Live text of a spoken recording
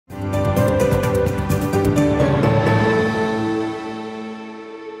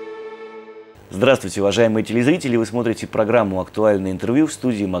Здравствуйте, уважаемые телезрители! Вы смотрите программу «Актуальное интервью» в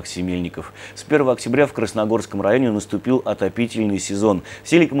студии Максим Мельников. С 1 октября в Красногорском районе наступил отопительный сезон.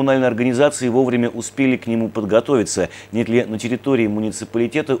 Все ли коммунальные организации вовремя успели к нему подготовиться? Нет ли на территории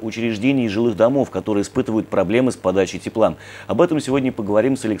муниципалитета учреждений и жилых домов, которые испытывают проблемы с подачей тепла? Об этом сегодня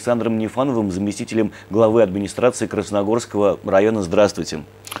поговорим с Александром Нифановым, заместителем главы администрации Красногорского района. Здравствуйте.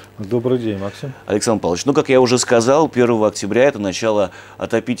 Добрый день, Максим. Александр Павлович, как я уже сказал, 1 октября – это начало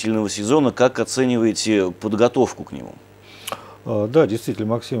отопительного сезона. Как оцениваете подготовку к нему? Да, действительно,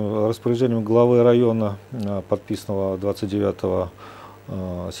 Максим, распоряжением главы района, подписанного 29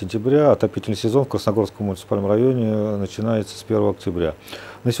 сентября, отопительный сезон в Красногорском муниципальном районе начинается с 1 октября.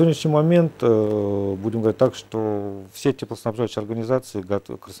 На сегодняшний момент, будем говорить так, что все теплоснабжающие организации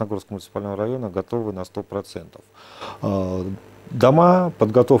Красногорского муниципального района готовы на 100%. Дома,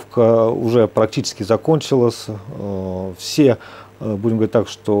 подготовка уже практически закончилась. Все, будем говорить так,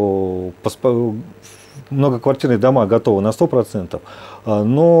 что многоквартирные дома готовы на 100%,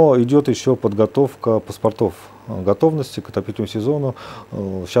 но идет еще подготовка паспортов готовности к отопительному сезону.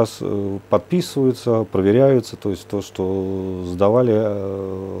 Сейчас подписываются, проверяются, то есть то, что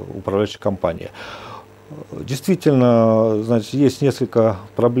сдавали управляющие компании. Действительно, значит, есть несколько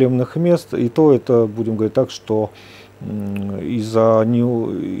проблемных мест, и то это, будем говорить так, что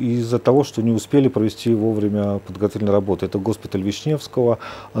из-за того, что не успели провести вовремя подготовительные работы. Это госпиталь Вишневского,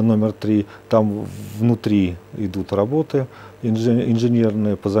 номер 3. Там внутри идут работы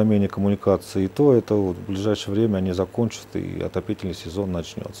инженерные по замене коммуникации. И то это в ближайшее время они закончат, и отопительный сезон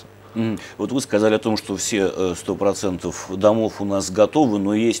начнется. Вот вы сказали о том, что все 100% домов у нас готовы,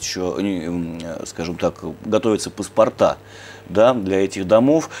 но есть еще, скажем так, готовятся паспорта, да, для этих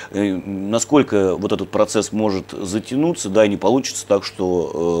домов. Насколько вот этот процесс может затянуться, да, и не получится так,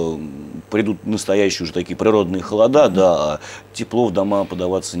 что придут настоящие уже такие природные холода, да, а тепло в дома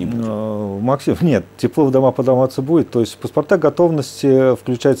подаваться не будет? Максим, нет, тепло в дома подаваться будет. То есть паспорта готовности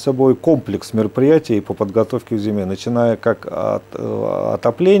включают в собой комплекс мероприятий по подготовке к зиме, начиная как от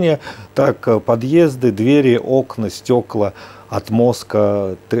отопления, так подъезды, двери, окна, стекла,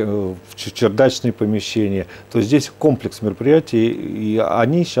 отмостка, чердачные помещения. То есть здесь комплекс мероприятий, и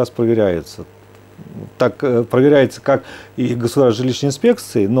они сейчас проверяются. Так проверяется как и государственной жилищной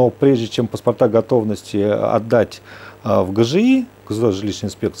инспекции, но прежде чем паспорта готовности отдать в ГЖИ, государственную жилищную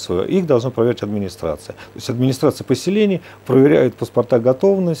инспекцию, их должна проверять администрация. То есть администрация поселений проверяет паспорта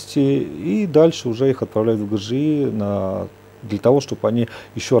готовности и дальше уже их отправляют в ГЖИ для того, чтобы они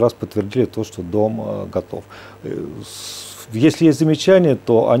еще раз подтвердили то, что дом готов. Если есть замечания,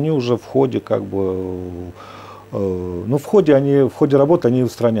 то они уже в ходе в ходе работы они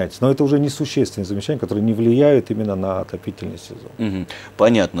устраняются. Но это уже несущественные замечания, которые не влияют именно на отопительный сезон.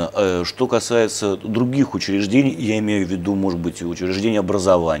 Понятно. Что касается других учреждений, я имею в виду, может быть, учреждения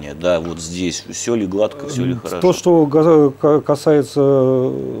образования, да, вот здесь все ли гладко, все ли хорошо? То, что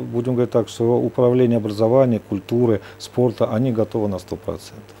касается, будем говорить так, что управления образования, культуры, спорта, они готовы на 100%.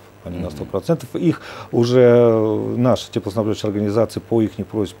 Они на 100%. Их уже наши теплоснабжающие организации по их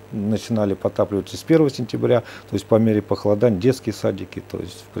просьбе начинали подтапливать с 1 сентября, то есть по мере похолодания, детские садики, то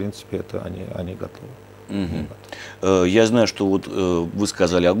есть в принципе это они готовы. Я знаю, что вот вы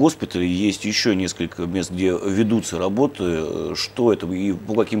сказали о госпитале, есть еще несколько мест, где ведутся работы. Что это и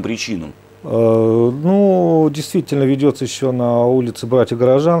по каким причинам? Действительно ведется еще на улице братьев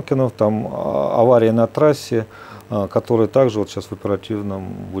Горожанкинов, там авария на трассе, которая также вот сейчас в оперативном,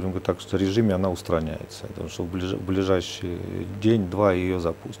 будем говорить так, что режиме она устраняется. Потому что в ближайший день-два ее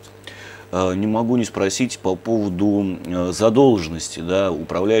запустят. Не могу не спросить по поводу задолженности, да,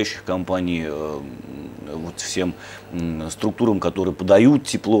 управляющих компаний, вот всем структурам, которые подают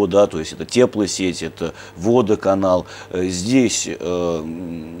тепло, да, то есть это теплосеть, это водоканал. Здесь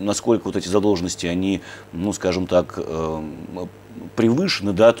насколько вот эти задолженности, они, скажем так,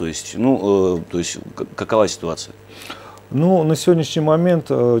 превышены, да, то есть какова ситуация? На сегодняшний момент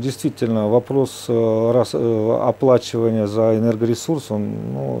действительно вопрос оплачивания за энергоресурс,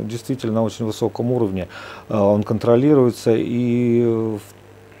 он действительно на очень высоком уровне, он контролируется, и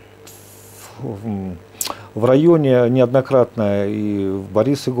в районе неоднократно и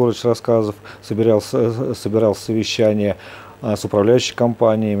Борис Егорович Рассказов собирал совещание с управляющими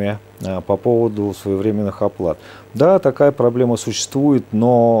компаниями по поводу своевременных оплат. Да, такая проблема существует,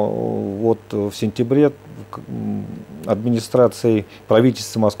 но вот в сентябре администрацией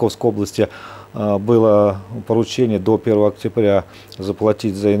правительства Московской области было поручение до 1 октября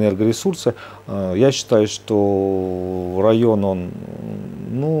заплатить за энергоресурсы. Я считаю, что район он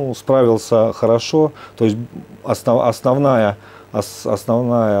справился хорошо. То есть основная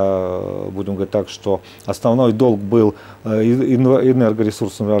основная, будем говорить так, что основной долг был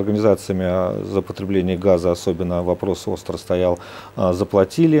энергоресурсными организациями за потребление газа, особенно вопрос остро стоял,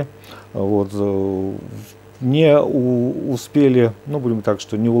 заплатили. Вот, не успели, ну, будем так,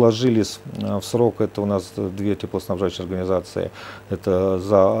 что не уложились в срок. Это у нас две теплоснабжающие организации. Это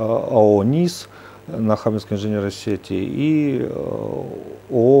за АО «НИС», Нахабинской инженерной сети, и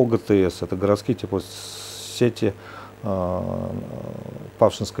ООО «ГТС», это городские теплосети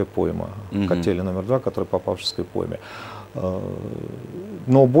Павшинская пойма, котельная номер 2, которая по Павшинской пойме.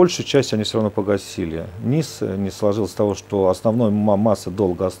 Но большую часть они все равно погасили. НИС не сложилось того, что основной масса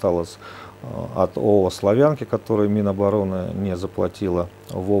долга осталась от ООО «Славянки», которой Минобороны не заплатила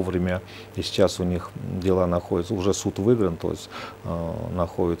вовремя. И сейчас у них дела находятся, уже суд выигран, то есть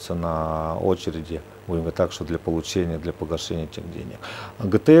находится на очереди, будем говорить так, что для получения, для погашения этих денег.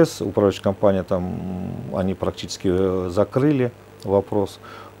 ГТС, управляющая компания, там они практически закрыли вопрос.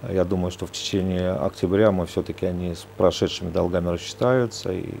 Я думаю, что в течение октября мы все-таки они с прошедшими долгами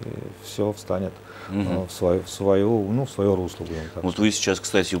рассчитаются, и все встанет в свое русло. Вот вы сейчас,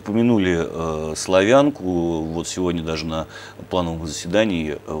 кстати, упомянули «Славянку». Вот сегодня даже на плановом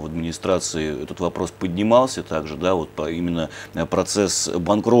заседании в администрации этот вопрос поднимался также, да, вот именно процесс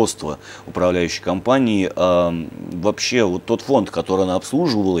банкротства управляющей компании. Вообще вот тот фонд, который она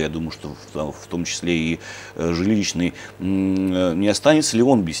обслуживала, я думаю, что в том числе и жилищный, не останется ли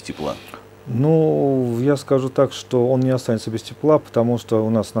он без тепла? Ну, я скажу так, что он не останется без тепла, потому что у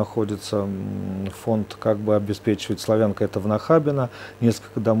нас находится фонд, как бы обеспечивает «Славянка», это в Нахабино,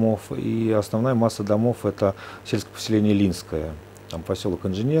 несколько домов, и основная масса домов это сельское поселение Линское, там поселок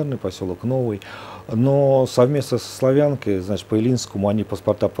Инженерный, поселок Новый. Но совместно со «Славянкой», значит, по Илинскому они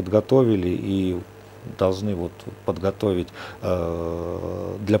паспорта подготовили и должны вот подготовить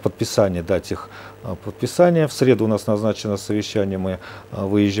для подписания, дать их подписание. В среду у нас назначено совещание, мы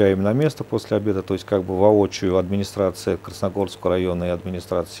выезжаем на место после обеда, то есть как бы воочию администрация Красногорского района и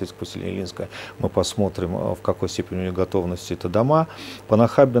администрация сельского поселения Илинское. Мы посмотрим, в какой степени у них готовности это дома. По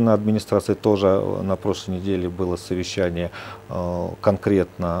Нахабино администрации тоже на прошлой неделе было совещание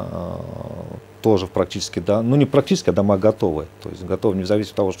конкретно. Тоже практически, да, ну не практически, а дома готовы. То есть готовы,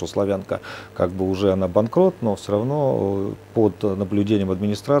 независимо от того, что «Славянка» как бы уже она банкрот, но все равно под наблюдением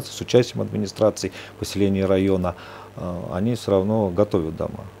администрации, с участием администрации, поселения района, они все равно готовят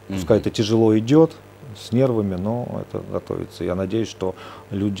дома. Пускай это тяжело идет, с нервами, но это готовится. Я надеюсь, что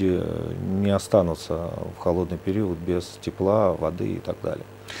люди не останутся в холодный период без тепла, воды и так далее.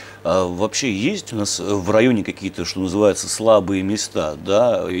 А вообще есть у нас в районе какие-то, что называется, слабые места,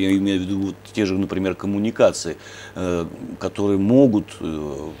 да? Я имею в виду вот те же, например, коммуникации, которые могут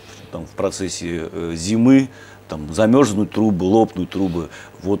там, в процессе зимы там, замерзнуть трубы, лопнуть трубы.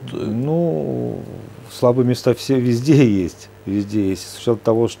 Вот. Ну, слабые места все везде есть. Везде есть. С учетом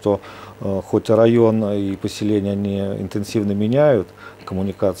того, что хоть район и поселение они интенсивно меняют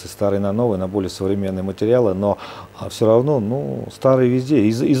коммуникации старые на новые, на более современные материалы, но все равно, ну, старые везде.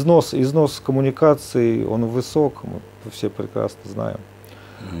 Износ коммуникаций, он высок, мы все прекрасно знаем.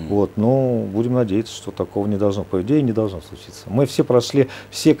 Вот, но будем надеяться, что такого не должно, по идее, не должно случиться. Мы все прошли,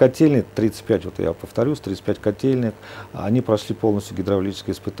 все котельные, 35, вот я повторюсь, 35 котельных, они прошли полностью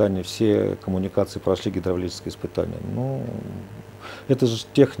гидравлическое испытание, все коммуникации прошли гидравлическое испытание. Ну, это же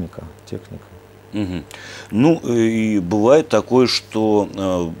техника. Ну, и бывает такое,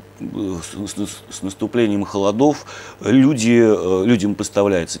 что с наступлением холодов людям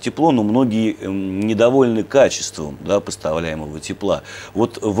поставляется тепло, но многие недовольны качеством, да, поставляемого тепла.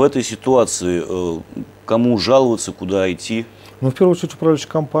 Вот в этой ситуации кому жаловаться, куда идти? Ну, в первую очередь, управляющей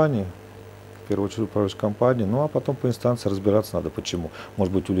компании. Ну, а потом по инстанции разбираться надо, почему.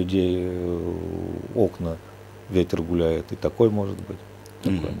 Может быть, у людей окна, ветер гуляет, и такой может быть.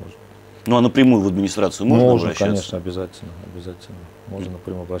 Ну, а напрямую в администрацию можно обращаться? Конечно, обязательно. Можно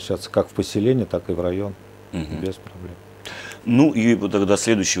напрямую обращаться как в поселение, так и в район, без проблем. Ну и тогда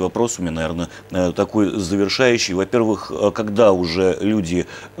следующий вопрос у меня, наверное, такой завершающий. Во-первых, когда уже люди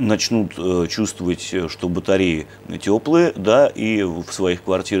начнут чувствовать, что батареи теплые, да, и в своих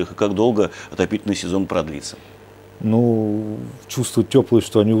квартирах, и как долго отопительный сезон продлится? Ну, чувствуют теплые,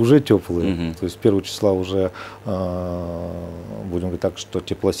 что они уже теплые. То есть 1 числа уже, будем говорить так, что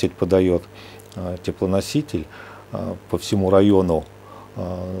теплосеть подает теплоноситель по всему району.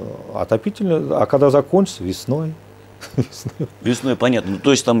 Отопительный, а когда закончится? Весной. Весной, понятно. Ну, то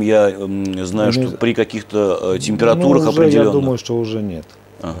есть там я знаю, что при каких-то температурах определенных. Я думаю, что уже нет.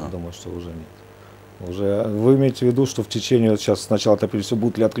 Уже вы имеете в виду, что в течение, сейчас сначала отопили, все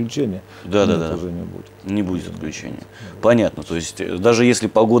будут ли отключения? Да. Уже не будет. Не будет отключения. Понятно. То есть даже если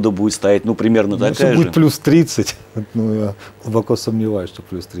погода будет стоять, ну, примерно такая если же. будет плюс 30, ну, я глубоко сомневаюсь, что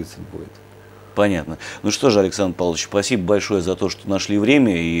плюс 30 будет. Понятно. Ну что же, Александр Павлович, спасибо большое за то, что нашли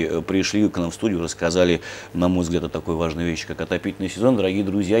время и пришли к нам в студию, рассказали, на мой взгляд, о такой важной вещи, как отопительный сезон. Дорогие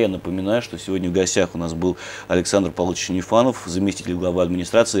друзья, я напоминаю, что сегодня в гостях у нас был Александр Павлович Нифанов, заместитель главы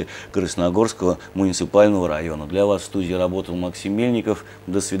администрации Красногорского муниципального района. Для вас в студии работал Максим Мельников.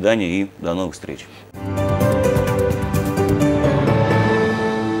 До свидания и до новых встреч.